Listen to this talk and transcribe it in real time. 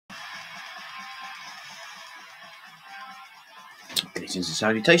Greetings and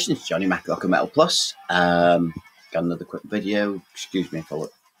salutations, Johnny Macrock Metal Plus. Got another quick video. Excuse me if I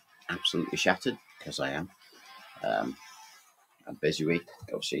look absolutely shattered, because I am. A busy week,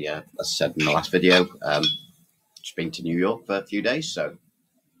 obviously. As I said in the last video, just been to New York for a few days, so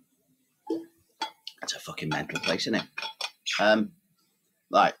it's a fucking mental place, isn't it?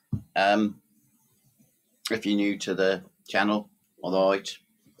 Right. If you're new to the channel, alright.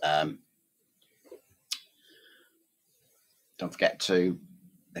 Don't forget to,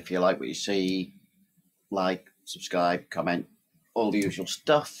 if you like what you see, like, subscribe, comment, all the usual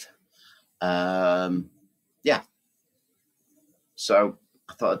stuff. Yeah. So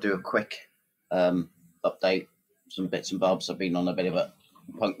I thought I'd do a quick update, some bits and bobs. I've been on a bit of a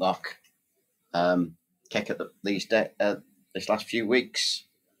punk rock kick at this last few weeks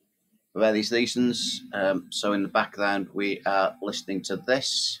for various reasons. So in the background we are listening to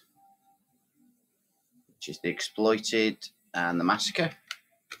this, which is The Exploited and The Massacre.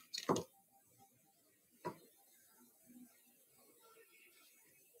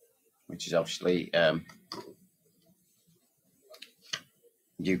 Which is obviously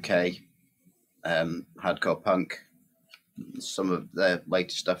UK hardcore punk. Some of their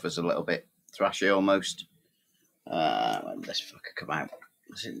later stuff was a little bit thrashy almost. When did this fucker come out?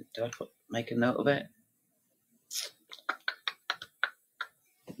 Did I make a note of it?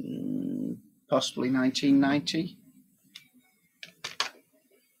 Possibly 1990.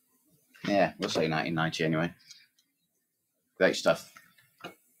 Yeah, we'll say 1990 anyway. Great stuff.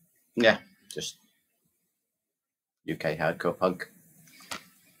 Yeah, just UK hardcore punk.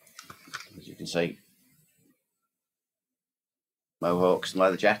 As you can see, mohawks and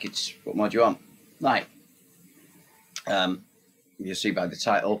leather jackets. What more do you want? Right. You'll see by the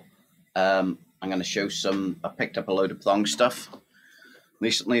title. I'm going to show some. I picked up a load of Prong stuff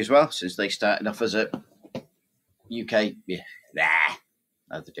recently as well, since they started off as a UK. Yeah,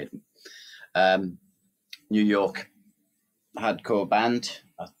 no, they didn't. New York hardcore band.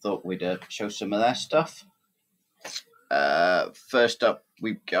 I thought we'd show some of their stuff. First up,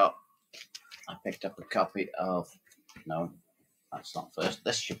 we've got. I picked up a copy of. No, that's not first.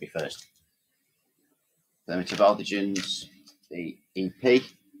 This should be first. Primitive Origins, the EP. Take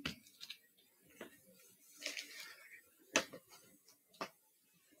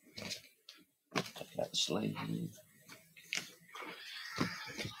out the sleeve.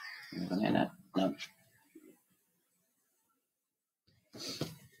 Anything in it? No.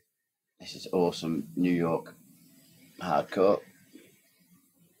 This is awesome New York hardcore.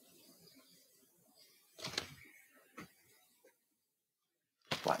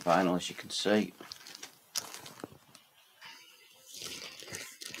 Black vinyl, as you can see.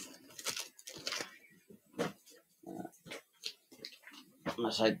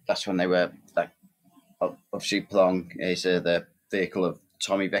 That's when they were, obviously Prong is the vehicle of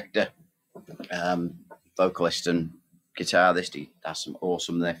Tommy Victor, vocalist and guitarist. He has some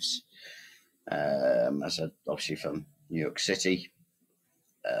awesome riffs. As I said, obviously from New York City.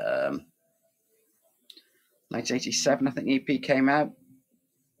 1987, I think the EP came out.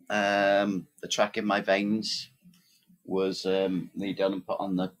 The track In My Veins was redone and put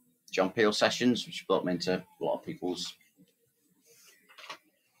on the John Peel sessions, which brought me into a lot of people's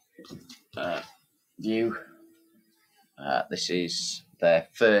view. This is their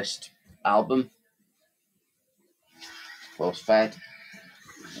first album, Force Fed,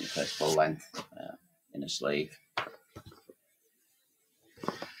 first full length, in a sleeve.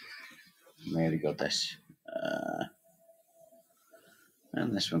 Really good, this.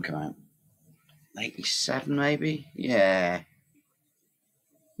 And this one came out 87, maybe. Yeah,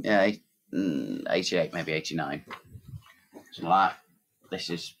 88, maybe 89. So like, this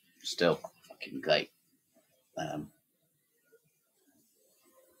is still fucking great.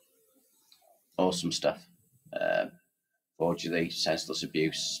 Awesome stuff. Forgery, Senseless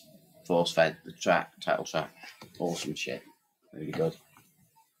Abuse, Force Fed, the title track. Awesome shit. Really good.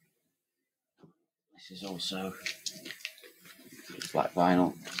 This is also black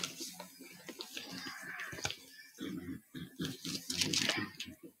vinyl.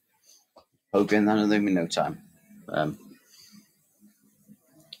 Hoping that will in no time.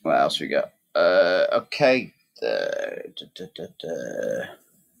 What else we got? Okay.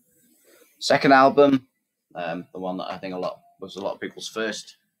 Second album, the one that I think was a lot of people's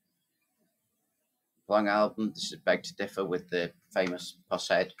first Prong album. This is Beg to Differ with the famous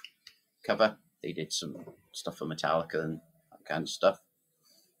Pushead cover. They did some stuff for Metallica and that kind of stuff.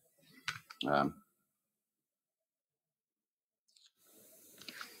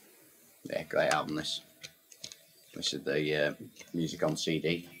 Yeah, great album this. This is the music on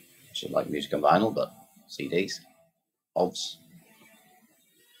CD. Which is like music on vinyl, but CDs. Odds.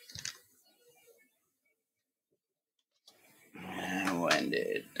 When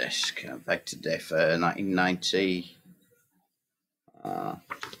did this come back to diff? 1990. Yeah,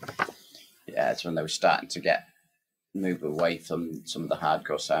 it's when they were starting to move away from some of the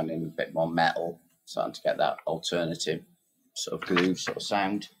hardcore sounding, a bit more metal, starting to get that alternative sort of groove sort of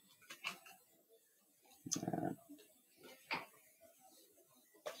sound.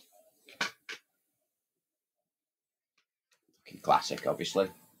 Classic, obviously.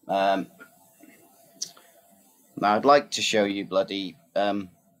 Now I'd like to show you bloody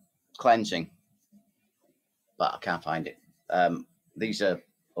cleansing, but I can't find it. These are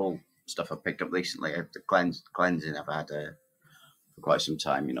all stuff I picked up recently. The cleansing I've had for quite some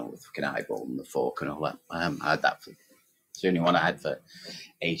time, you know, with fucking eyeball and the fork and all that. I had that for, it's the only one I had for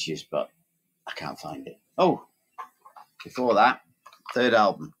ages, but I can't find it. Oh, before that, third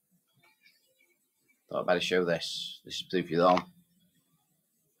album. Thought I'd better show this. This is Proof You're Wrong.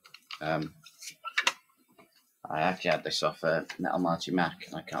 I actually had this off Metal Marty Mac,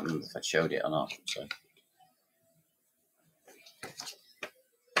 and I can't remember if I showed it or not. So,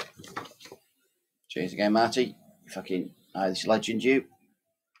 cheers again, Marty. You fucking Irish legend, you.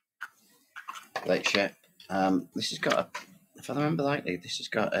 Great shit. This has got a, if I remember rightly, this has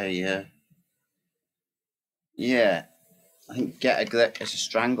got a, yeah, I think Get a Grip as a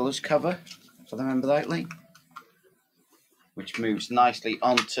Strangler's cover, if I remember rightly, which moves nicely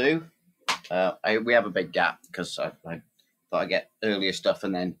onto. We have a big gap because I thought I'd get earlier stuff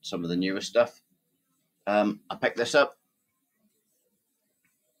and then some of the newer stuff. I picked this up,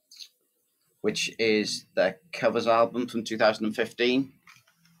 which is the covers album from 2015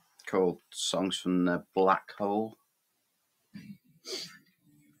 called Songs from the Black Hole.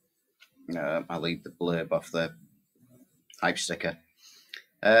 I'll leave the blurb off the hype sticker.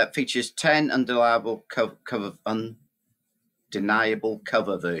 Features 10 undeniable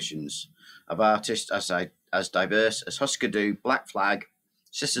cover versions of artists as diverse as Husker Du, Black Flag,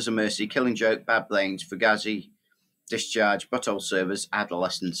 Sisters of Mercy, Killing Joke, Bad Brains, Fugazi, Discharge, Butthole Servers,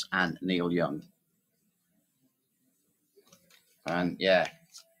 Adolescents, and Neil Young. And yeah,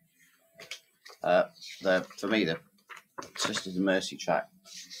 for me, the Sisters of Mercy track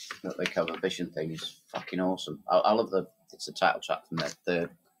that they cover, Vision thing, is fucking awesome. I love it's the title track from their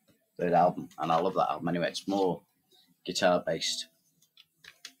third album, and I love that album anyway. It's more guitar based.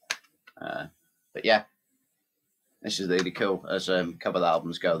 But yeah, this is really cool. As cover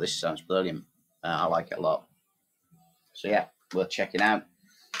albums go, this sounds brilliant. I like it a lot. So yeah, worth checking out.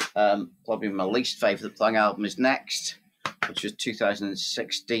 Probably my least favourite Prong album is next, which was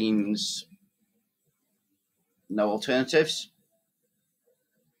 2016's No Alternatives.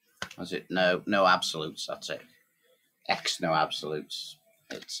 Was it No Absolutes? That's it. No Absolutes.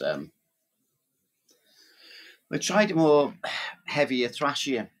 It's we tried a more heavier,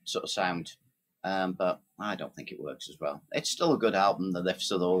 thrashier sort of sound, but I don't think it works as well. It's still a good album. The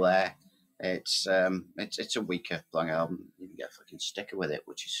riffs are all there. It's a weaker Prong album. You can get a fucking sticker with it,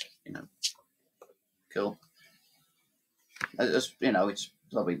 which is, you know, cool. It's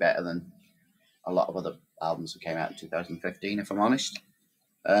probably better than a lot of other albums that came out in 2015, if I'm honest.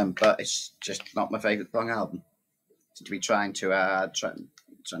 But it's just not my favourite Prong album. To be trying to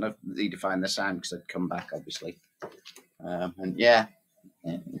redefine the sound because they'd come back, obviously. And yeah,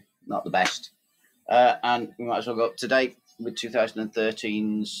 not the best. And we might as well go up to date with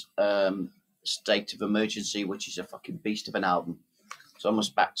 2013's State of Emergency, which is a fucking beast of an album. It's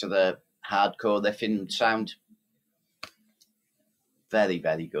almost back to the hardcore riffing sound. Very,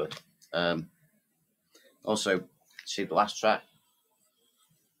 very good. Also, see the last track.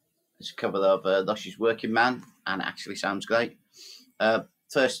 It's a cover of Lush's Working Man, and it actually sounds great.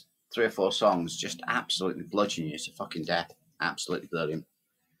 First 3 or 4 songs just absolutely bludgeon you to fucking death. Absolutely brilliant.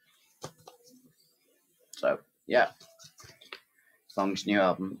 So, yeah. Prong's new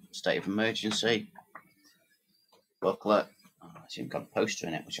album, State of Emergency. Booklet. Oh, it's even got a poster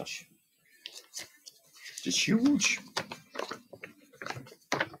in it, which I'll show. It's huge.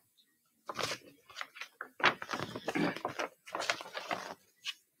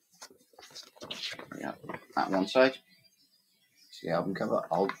 Yeah, that one side. See the album cover,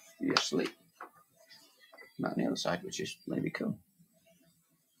 obviously. Not on the other side, which is maybe cool.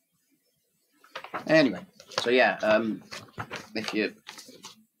 Anyway, so yeah, if you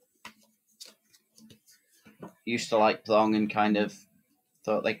used to like Prong and kind of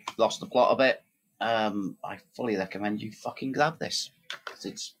thought they lost the plot a bit, I fully recommend you fucking grab this.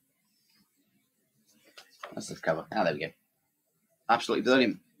 That's the cover. Ah, there we go. Absolutely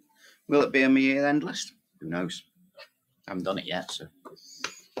brilliant. Will it be on my year-end list? Who knows? I haven't done it yet, so.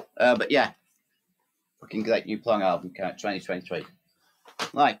 But yeah, fucking great new Prong album, 2023.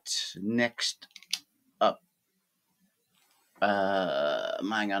 Right, next up.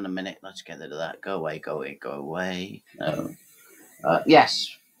 Hang on a minute. Let's get rid of that. Go away, go away, go away. No.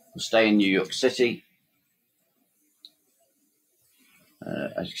 Yes, we'll stay in New York City.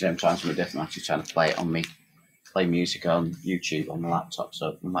 As you can see, I'm trying something different. I'm actually trying to play it on me. Play music on YouTube on the laptop.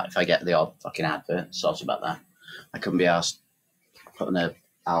 So if I get the odd fucking advert, sorry about that. I couldn't be asked putting an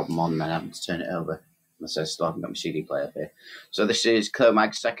album on and then having to turn it over. Unless I still haven't got my CD player up here. So this is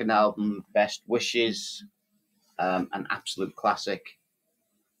CRO-MAGS' second album, Best Wishes. An absolute classic.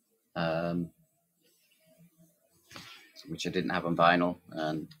 Which I didn't have on vinyl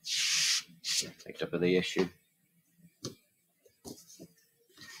and picked up a reissue.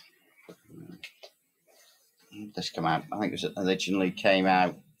 This came out, I think it was originally came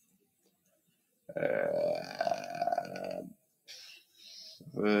out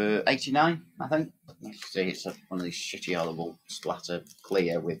 89, I think. You can see it's one of these shitty horrible splatter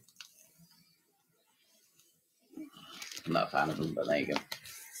clear with, I'm not a fan of them, but there you go.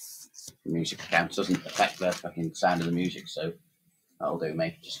 The music count doesn't affect the fucking sound of the music, so that'll do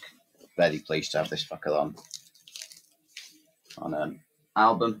me. Just very pleased to have this fucker on an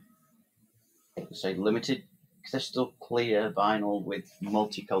album. Let's say limited crystal clear vinyl with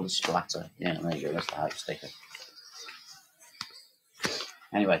multicolored splatter. Yeah, there you go. That's the hype sticker.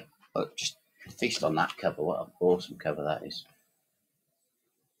 Anyway, look, just feast on that cover. What an awesome cover that is.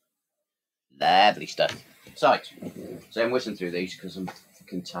 Lovely stuff. So I'm whistling through these because I'm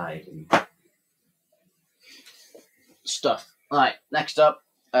fucking tired and stuff. Right, next up,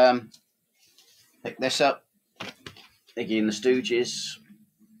 pick this up. Iggy and the Stooges.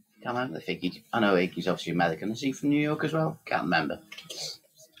 Can't remember if Iggy. I know Iggy's obviously American. Is he from New York as well? Can't remember.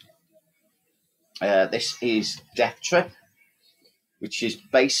 This is Death Trip, which is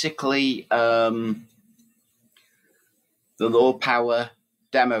basically the Raw Power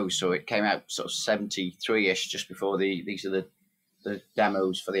demo. So it came out sort of 73-ish, just before these are the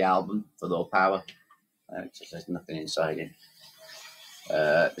demos for the album for Raw Power. There's nothing inside it.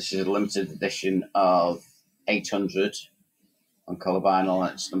 This is a limited edition of 800 on colour vinyl,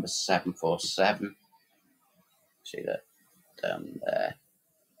 and it's number 747. See that down there.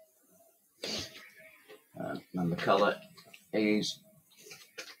 And the colour is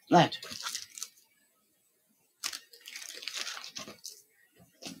red.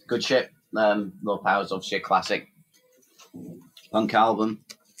 Good shit. Raw Power is obviously a classic punk album.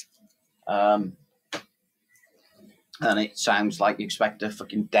 And it sounds like you expect a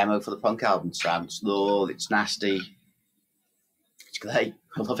fucking demo for the punk album. It sounds raw, it's nasty. It's great.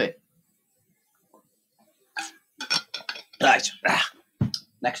 I love it. Right.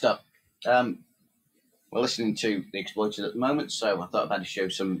 Next up. We're listening to The Exploited at the moment, so I thought I'd better show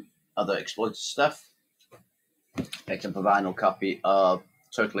some other Exploited stuff. Picked up a vinyl copy of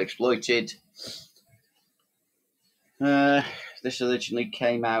Totally Exploited. This originally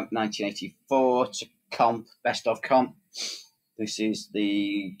came out 1984 to Comp, Best of Comp. This is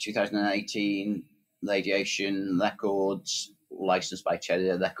the 2018 Radiation Records, licensed by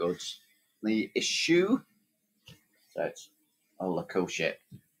Cheddar Records. The issue, so it's all the cool shit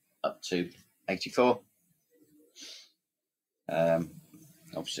up to 84.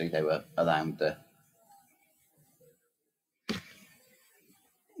 Obviously they were around the.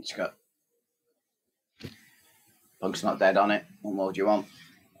 It's got Punk's Not Dead on it. What more do you want?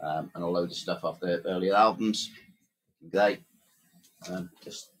 And a load of stuff off the earlier albums. Great.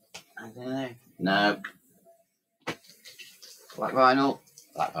 Just, I don't know. No. Black vinyl.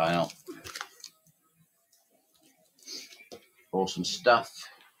 Black vinyl. Awesome stuff.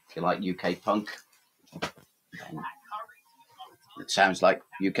 If you like UK punk. It sounds like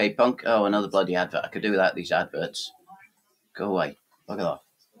UK punk. Oh, another bloody advert. I could do without these adverts. Go away. Fuck it off.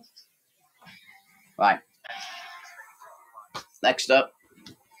 Right. Next up.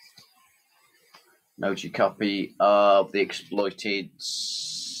 Noted copy of The Exploited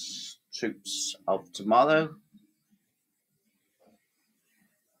Troops of Tomorrow.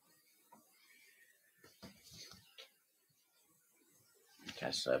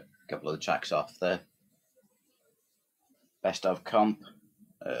 Okay, so a couple of the tracks off there. Best of Comp.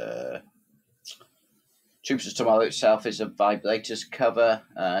 Troops of Tomorrow itself is a Vibrators cover.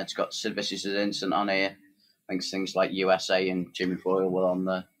 It's got Sid Vicious' Innocent on here. I think things like USA and Jimmy Boyle were on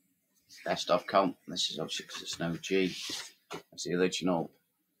the Best of Comp. This is obviously because it's no G. That's the original.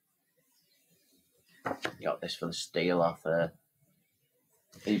 You got this for the steal off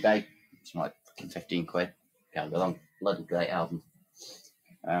eBay. It's like fucking 15 quid. Can't go wrong. Bloody great album.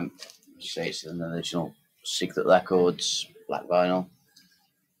 You see it's an original Secret Records, black vinyl.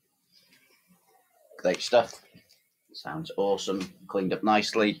 Great stuff. Sounds awesome. Cleaned up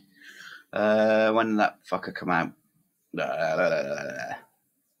nicely. When did that fucker come out? Very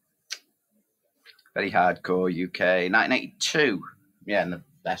hardcore UK, 1982. Yeah, and the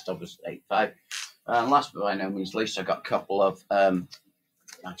best of was 85. And last but by no means least, I got a couple of.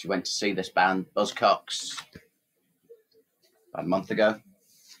 Actually, went to see this band, BUZZCOCKS, about a month ago.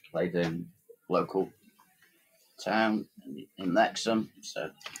 Played in local town in Wrexham. So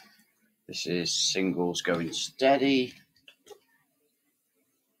this is Singles Going Steady.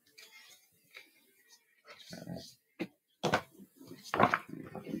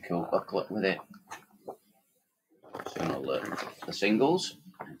 Fucking cool booklet with it. So I'll learn the singles.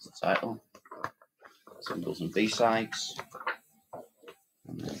 That's the title. Singles and B-sides.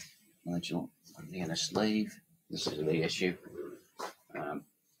 And the original on the inner sleeve. This is the issue.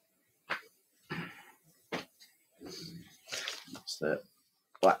 That's the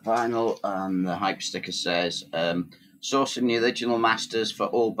black vinyl, and the hype sticker says, sourcing the original masters for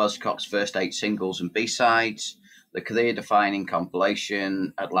all BUZZCOCKS' first 8 singles and B-sides. The career-defining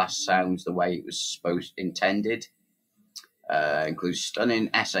compilation at last sounds the way it was intended. Includes stunning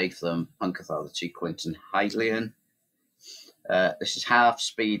essay from punk authority Quinton Heidlian. This is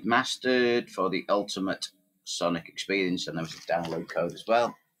half-speed mastered for the ultimate sonic experience, and there was a download code as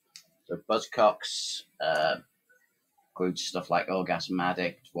well. So BUZZCOCKS includes stuff like Orgasm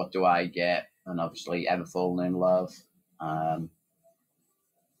Addict, What Do I Get, and obviously Ever Fallen in Love.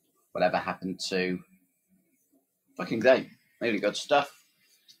 Whatever Happened to. Fucking great. Really good stuff.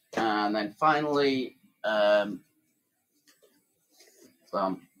 And then finally,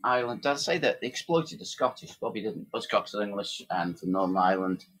 from Ireland, did I say that they exploited the Scottish? Probably didn't. BUZZCOCKS are English and from Northern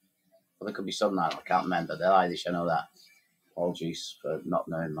Ireland. Well, there could be Southern Ireland, I can't remember. They're Irish, I know that. Apologies for not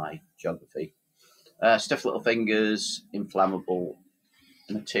knowing my geography. Stiff Little Fingers, inflammable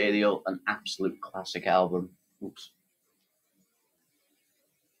material, an absolute classic album. Oops.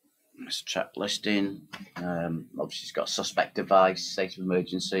 It's a track listing. Obviously, it's got Suspect Device, State of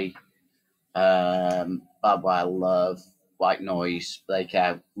Emergency, Bad Wild Love, White Noise,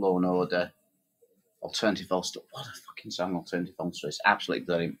 Breakout, Law and Order, Alternative Ulster. What a fucking song, Alternative Ulster. It's absolutely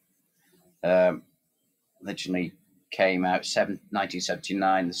brilliant. Originally came out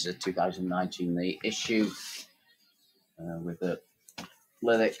 1979. This is a 2019 the issue with the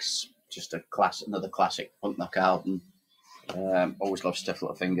lyrics. Just a classic, another classic punk rock album. Always loved Stiff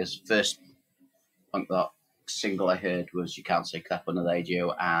Little Fingers. First punk rock single I heard was You Can't Say Crap on the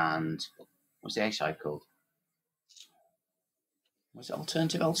Radio, and what's the A-side called? Was it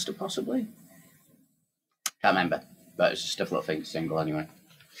Alternative Ulster, possibly? Can't remember, but it's a Stiff Little Fingers single anyway.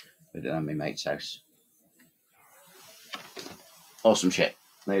 We did it at my mate's house. Awesome shit.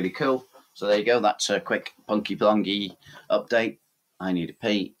 Really cool. So there you go. That's a quick punky blongy update. I need a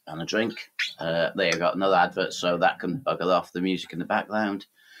pee and a drink. There you got another advert, so that can bugger off the music in the background.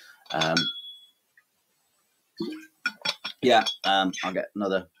 I'll get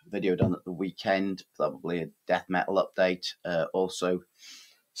another video done at the weekend, probably a death metal update. Also,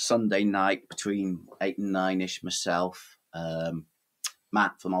 Sunday night between 8 and 9-ish, myself,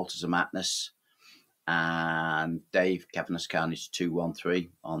 Matt from Altars of Madness, and Dave, Cavernous Carnage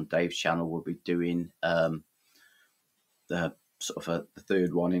 213 on Dave's channel. We'll be doing the sort of the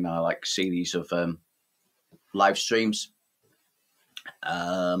third one in our series of live streams.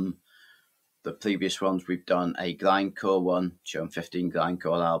 The previous ones we've done a grindcore one, showing 15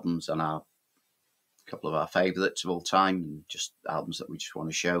 grindcore albums and a couple of our favourites of all time, and just albums that we just want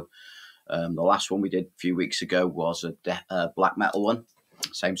to show. The last one we did a few weeks ago was a black metal one,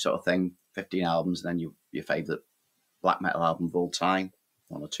 same sort of thing, 15 albums, and then your favourite black metal album of all time,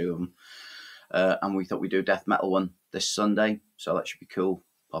 one or two of them. And we thought we'd do a death metal one this Sunday, so that should be cool.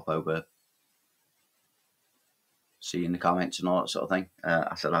 Pop over, see you in the comments and all that sort of thing.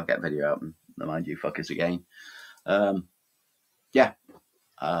 I said I'll get a video out and remind you fuckers again. I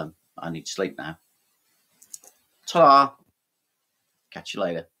need to sleep now. Ta-da! Catch you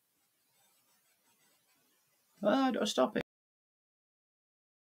later. Do I stop it?